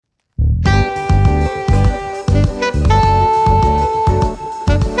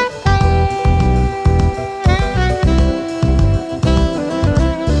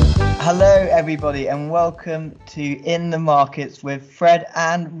everybody, and welcome to In the Markets with Fred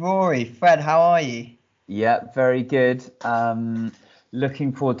and Rory. Fred, how are you? Yeah, very good.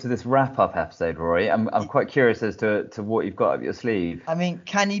 Looking forward to this wrap-up episode, Rory. I'm quite curious as to what you've got up your sleeve. I mean,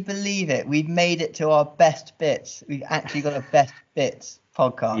 can you believe it? We've made it to our best bits. We've actually got a best bits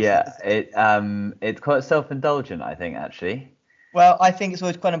podcast. Yeah, it's quite self-indulgent, I think, actually. Well, I think it's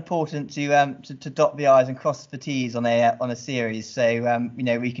always quite important to dot the i's and cross the t's on a series. So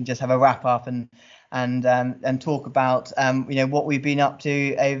we can just have a wrap up and talk about what we've been up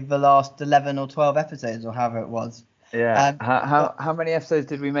to over the last 11 or 12 episodes or however it was. Yeah. How many episodes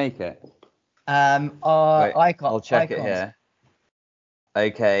did we make it? Wait, I'll check it here.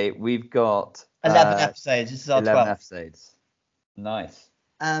 Okay, we've got 11 episodes. This is our 11 12th. episodes. Nice.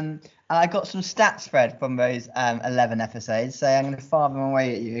 I got some stats, Fred, from those 11 episodes, so I'm going to fire them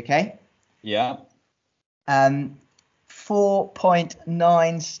away at you, okay? Yeah.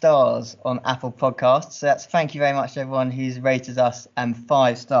 4.9 stars on Apple Podcasts. So thank you very much to everyone who's rated us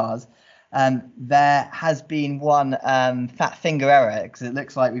 5 stars. There has been one fat finger error because it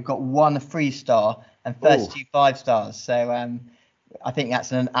looks like we've got 1 3-star and 32 5 stars. So I think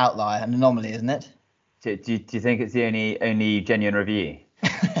that's an outlier, an anomaly, isn't it? Do you think it's the only genuine review?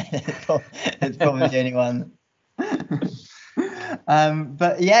 It's probably the only one.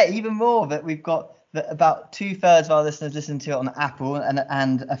 But yeah, even more that we've got that about 2/3 of our listeners listen to it on Apple and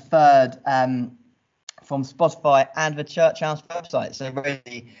a third from Spotify and the Church House website. So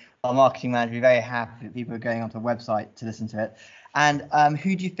really, our marketing manager is very happy that people are going onto a website to listen to it. And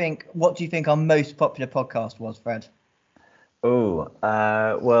what do you think our most popular podcast was, Fred?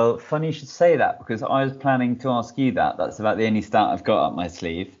 Well, funny you should say that because I was planning to ask you that. That's about the only stat I've got up my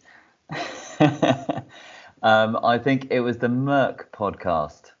sleeve. I think it was the Merck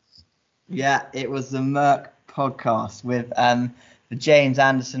podcast. Yeah, it was the Merck podcast with the James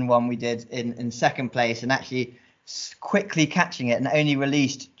Anderson one we did in second place, and actually quickly catching it and only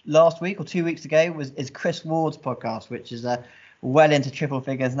released last week or 2 weeks ago is Chris Ward's podcast, which is well into triple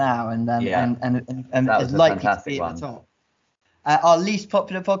figures now and is likely to be at the top. Our least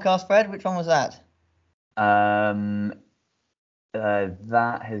popular podcast, Fred, which one was that?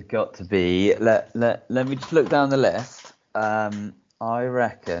 That has got to be. Let me just look down the list. I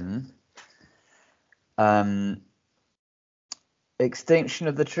reckon. Extinction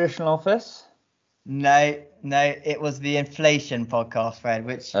of the Traditional Office. No, it was the Inflation podcast, Fred,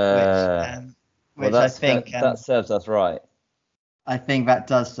 which I think that serves us right. I think that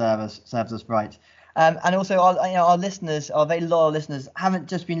does serves us right. And also, our listeners, our very loyal listeners, haven't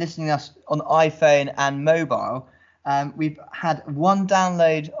just been listening to us on iPhone and mobile. We've had 1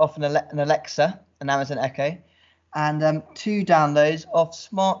 download off an Alexa, an Amazon Echo, and 2 downloads off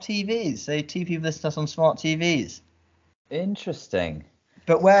smart TVs. So 2 people listen to us on smart TVs. Interesting.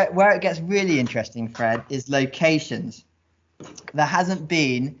 But where it gets really interesting, Fred, is locations. There hasn't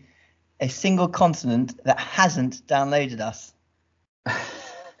been a single continent that hasn't downloaded us.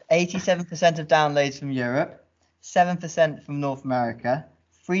 87% of downloads from Europe, 7% from North America,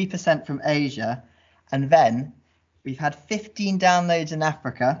 3% from Asia, and then we've had 15 downloads in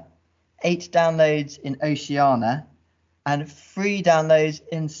Africa, 8 downloads in Oceania, and 3 downloads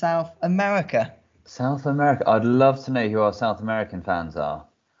in South America. South America. I'd love to know who our South American fans are.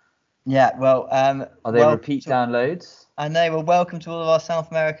 Yeah, well, are they repeat downloads? I know. Well, welcome to all of our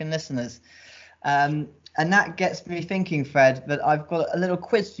South American listeners. And that gets me thinking, Fred, that I've got a little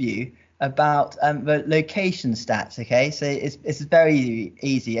quiz for you about the location stats. Okay, so it's very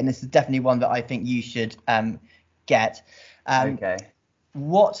easy, and this is definitely one that I think you should get. Okay.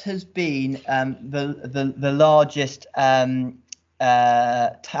 What has been the largest town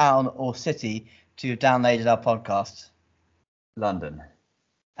or city to have downloaded our podcast? London.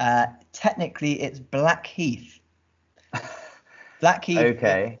 Technically, it's Blackheath. Blackheath.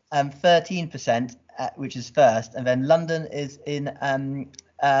 Okay. 13%. Which is first, and then London is in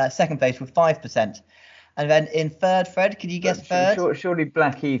second place with 5%, and then in third, Fred, can you guess third? Surely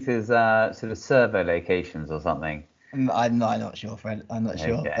Blackheath is sort of survey locations or something. I'm not sure, Fred. I'm not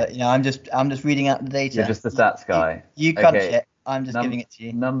sure, but I'm just reading out the data. You're just the stats guy. You crunch it. I'm just giving it to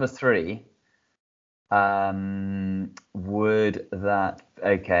you. Number 3. Would that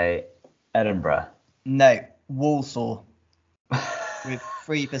Edinburgh? No, Walsall with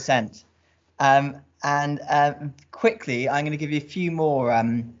 3%. And quickly, I'm going to give you a few more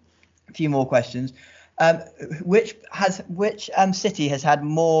questions. Which city has had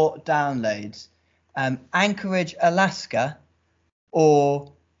more downloads? Anchorage, Alaska,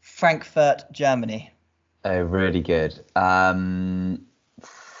 or Frankfurt, Germany? Oh, really good.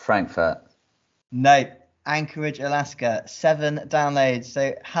 Frankfurt. No, Anchorage, Alaska, 7 downloads.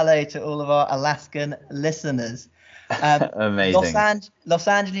 So hello to all of our Alaskan listeners. Amazing. Los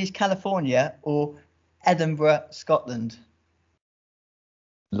Angeles, California, or Edinburgh, Scotland?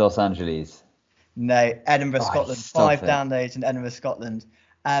 Los Angeles. No, Edinburgh, Oh, Scotland. stop 5 it. downloads in Edinburgh, Scotland.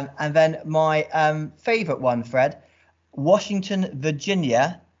 And then my favourite one, Fred, Washington,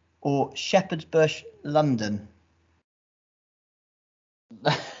 Virginia, or Shepherd's Bush, London?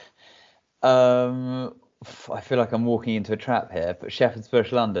 I feel like I'm walking into a trap here, but Shepherd's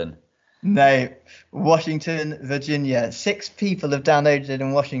Bush, London. No, Washington, Virginia. 6 people have downloaded it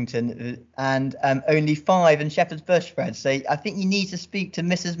in Washington, and only 5 in Shepherd's Bush, Fred. So I think you need to speak to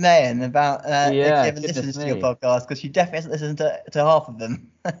Mrs. Mayen about if she ever listens to your podcast, because she definitely hasn't listened to half of them.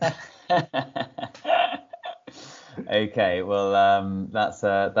 Okay, well, that's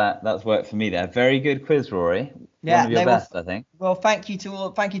worked for me there. Very good quiz, Rory. Yeah, One of your best, I think. Well, thank you to all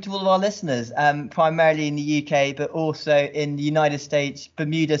of our listeners, primarily in the UK, but also in the United States,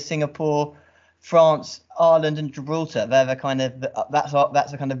 Bermuda, Singapore, France, Ireland, and Gibraltar. They're the kind of that's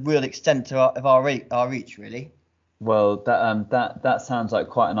a kind of real extent of our reach, really. Well, that sounds like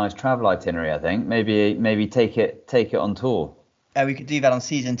quite a nice travel itinerary, I think. Maybe take it on tour. We could do that on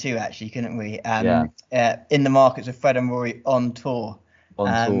season 2, actually, couldn't we? Yeah. In the markets with Fred and Rory on tour.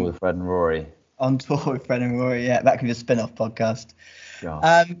 On tour with Fred and Rory. On tour with Fred and Rory, yeah, that could be a spin-off podcast.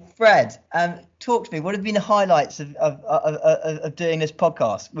 Gosh. Fred, talk to me. What have been the highlights of doing this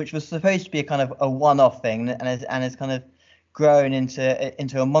podcast, which was supposed to be a kind of a one-off thing, and has kind of grown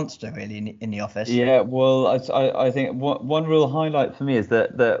into a monster, really, in the office? Yeah, well, I think one real highlight for me is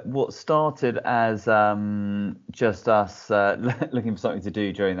that what started as just us looking for something to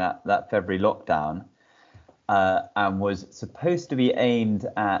do during that February lockdown. And was supposed to be aimed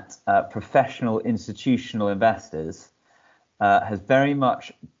at professional institutional investors, has very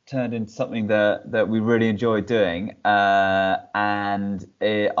much turned into something that we really enjoy doing, and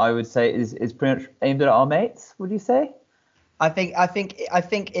I would say is pretty much aimed at our mates. Would you say? I think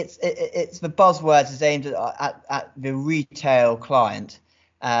it's the buzzwords is aimed at the retail client,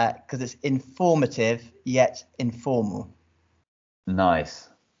 because it's informative yet informal. Nice.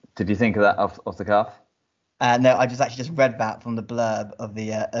 Did you think of that off the cuff? No, I just read that from the blurb of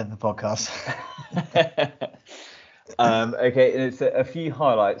the podcast. Okay, it's a few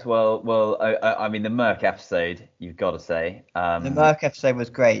highlights. Well, I mean the Merck episode, you've got to say. The Merck episode was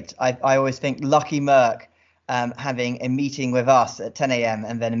great. I always think lucky Merck having a meeting with us at 10 a.m.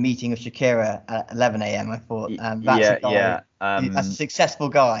 and then a meeting with Shakira at 11 a.m. I thought that's a guy. That's a successful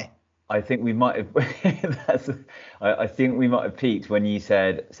guy. I think we might have. I think we might have peaked when you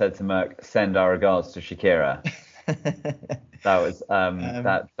said to Merck, "Send our regards to Shakira." That was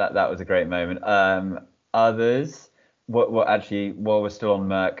that was a great moment. Others, what actually, while we're still on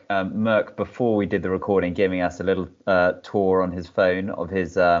Merck, Merck before we did the recording, giving us a little tour on his phone of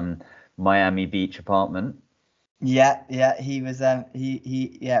his Miami Beach apartment. Yeah, he was.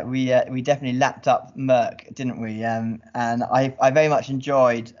 We definitely lapped up Merck, didn't we? And I very much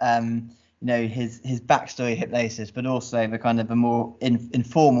enjoyed, his backstory hypnosis, but also the kind of the more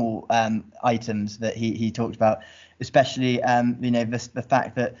informal items that he talked about, especially the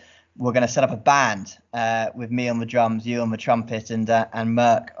fact that we're going to set up a band with me on the drums, you on the trumpet, and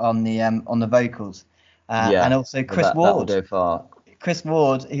Merck on the vocals, and also Chris Ward. That will go far. Chris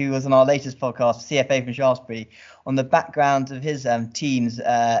Ward, who was on our latest podcast, CFA from Shaftesbury, on the background of his team's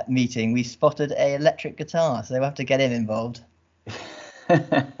meeting, we spotted a electric guitar, so we'll have to get him involved.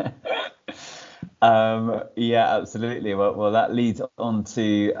 Yeah, absolutely. Well, that leads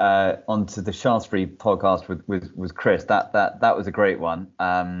onto the Shaftesbury podcast with Chris. That was a great one.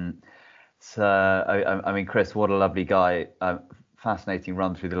 So I mean, Chris, what a lovely guy. Fascinating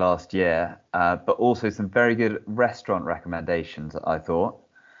run through the last year, but also some very good restaurant recommendations, I thought.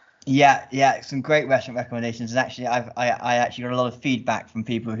 Yeah, some great restaurant recommendations, and actually, I actually got a lot of feedback from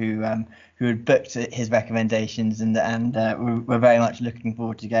people who had booked his recommendations, and we're very much looking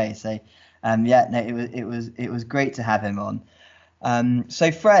forward to going. So, it was great to have him on.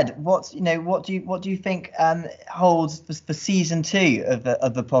 So Fred, what do you think holds for season 2 of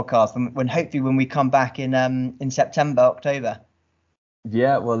the podcast when hopefully when we come back in September, October?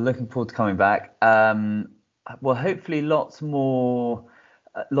 Yeah, well, looking forward to coming back. Well, hopefully lots more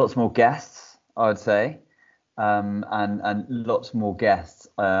guests, I would say, and lots more guests,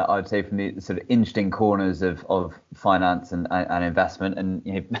 I would say, from the sort of interesting corners of finance and investment, and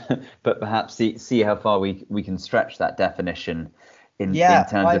but perhaps see how far we can stretch that definition in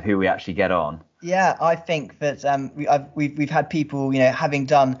terms of who we actually get on. Yeah, I think that we've had people, having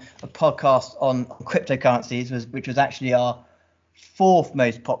done a podcast on cryptocurrencies, which was actually our fourth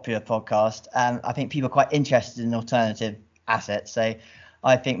most popular podcast. I think people are quite interested in alternative assets. So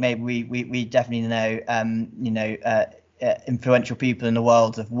I think maybe we definitely know, influential people in the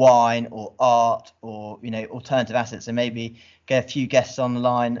world of wine or art or, alternative assets. So maybe get a few guests on the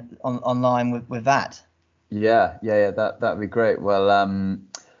line online with that. Yeah. That'd be great. Well,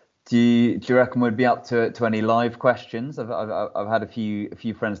 do you reckon we'd be up to any live questions? I've had a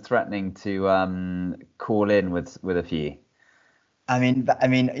few friends threatening to call in with a few. I mean, that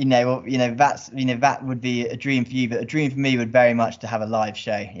would be a dream for you, but a dream for me would very much to have a live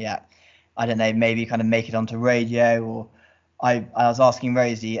show. Yeah, I don't know, maybe kind of make it onto radio, or I was asking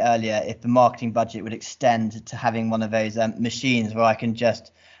Rosie earlier if the marketing budget would extend to having one of those machines where I can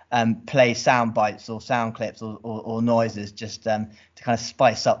just play sound bites or sound clips or noises just to kind of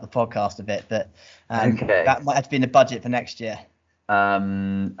spice up the podcast a bit. But Okay. that might have to be in the budget for next year.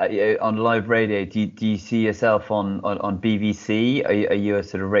 On live radio, do you see yourself on BBC? Are you a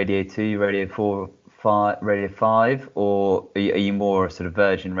sort of Radio 2, Radio 4, 5, Radio 5, or are you more sort of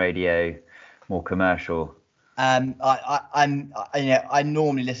Virgin Radio, more commercial? I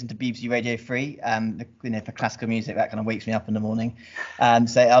normally listen to BBC Radio 3, for classical music. That kind of wakes me up in the morning.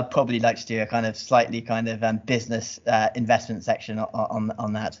 So I'd probably like to do a kind of slightly kind of business investment section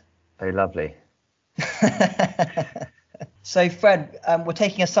on that. Very lovely. So Fred, we're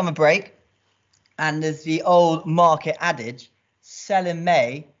taking a summer break, and there's the old market adage: sell in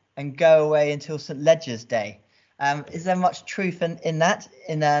May and go away until St. Leger's Day. Is there much truth in that?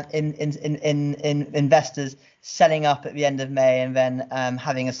 In investors selling up at the end of May and then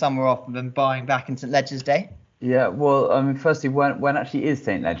having a summer off and then buying back in St. Leger's Day? Yeah. Well, I mean, firstly, when actually is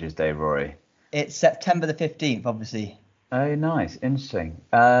St. Leger's Day, Rory? It's September the 15th, obviously. Oh, nice, interesting.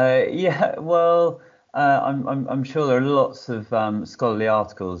 Yeah. Well. I'm sure there are lots of scholarly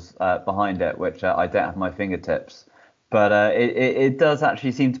articles behind it, which I don't have at my fingertips. But it does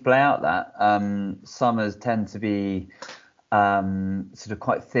actually seem to play out that summers tend to be sort of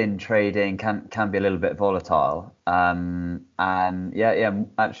quite thin trading, can be a little bit volatile. And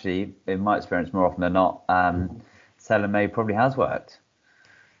actually, in my experience, more often than not, sell in May probably has worked.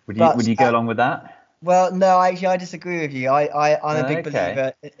 Would you go along with that? Well, no, actually, I disagree with you. I'm a big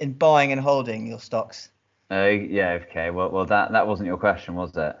believer in buying and holding your stocks. Oh, yeah, okay. Well, that wasn't your question,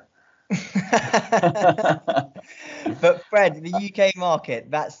 was it? But Fred, the UK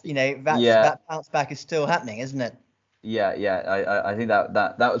market, that bounce back is still happening, isn't it? Yeah. I think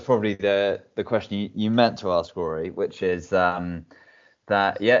that was probably the question you meant to ask, Rory, which is it's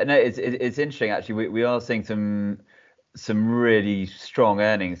interesting actually. We are seeing some really strong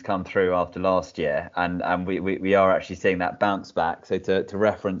earnings come through after last year, and we are actually seeing that bounce back. So to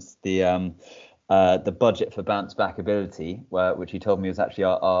reference the budget for bounce back ability, which you told me was actually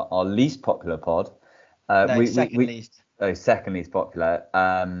our least popular pod. Second least. Oh, second least popular.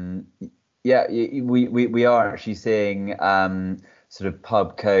 We are actually seeing sort of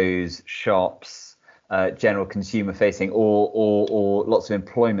pubcos, shops, general consumer facing or lots of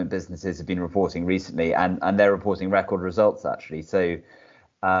employment businesses have been reporting recently, and they're reporting record results actually. So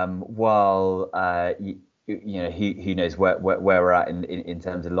while who knows where we're at in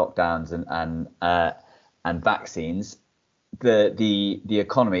terms of lockdowns and vaccines, the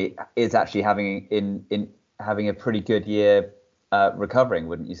economy is actually having a pretty good year recovering,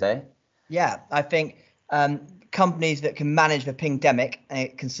 wouldn't you say? Yeah, I think companies that can manage the pingdemic,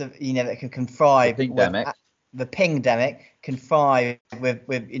 that can thrive. The pingdemic can thrive with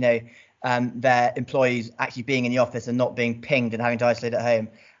their employees actually being in the office and not being pinged and having to isolate at home,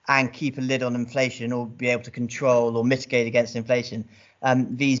 and keep a lid on inflation or be able to control or mitigate against inflation.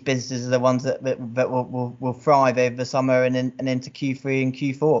 These businesses are the ones that will thrive over the summer and into Q3 and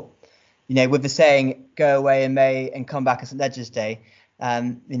Q4. With the saying "go away in May and come back on St. Leger's Day."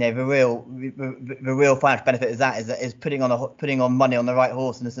 The real financial benefit is putting on money on the right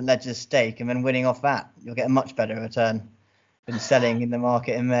horse in a St. Leger's stake and then winning off that. You'll get a much better return than selling in the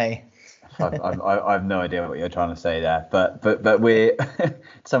market in May. I've no idea what you're trying to say there, but we're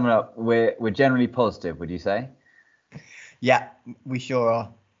summing up. We're generally positive, would you say? Yeah, we sure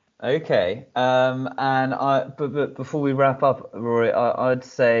are. Okay. But before we wrap up, Rory, I'd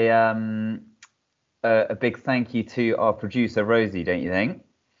say a big thank you to our producer Rosie, don't you think?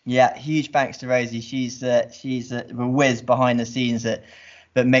 Yeah, huge thanks to Rosie. She's the whiz behind the scenes that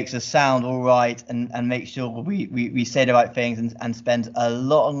makes us sound all right and make sure we say the right things and spend a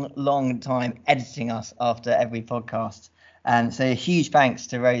long time editing us after every podcast. And so a huge thanks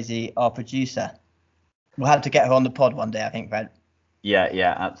to Rosie, our producer. We'll have to get her on the pod one day, I think, Fred.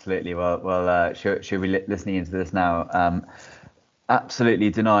 Yeah, absolutely. Well, she'll be listening into this now. Absolutely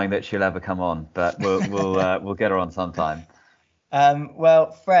denying that she'll ever come on, but we'll get her on sometime.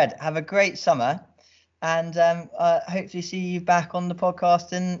 Well, Fred, have a great summer, and hopefully see you back on the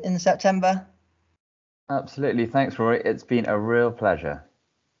podcast in September. Absolutely. Thanks, Rory. It's been a real pleasure.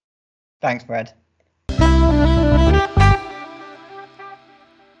 Thanks, Fred.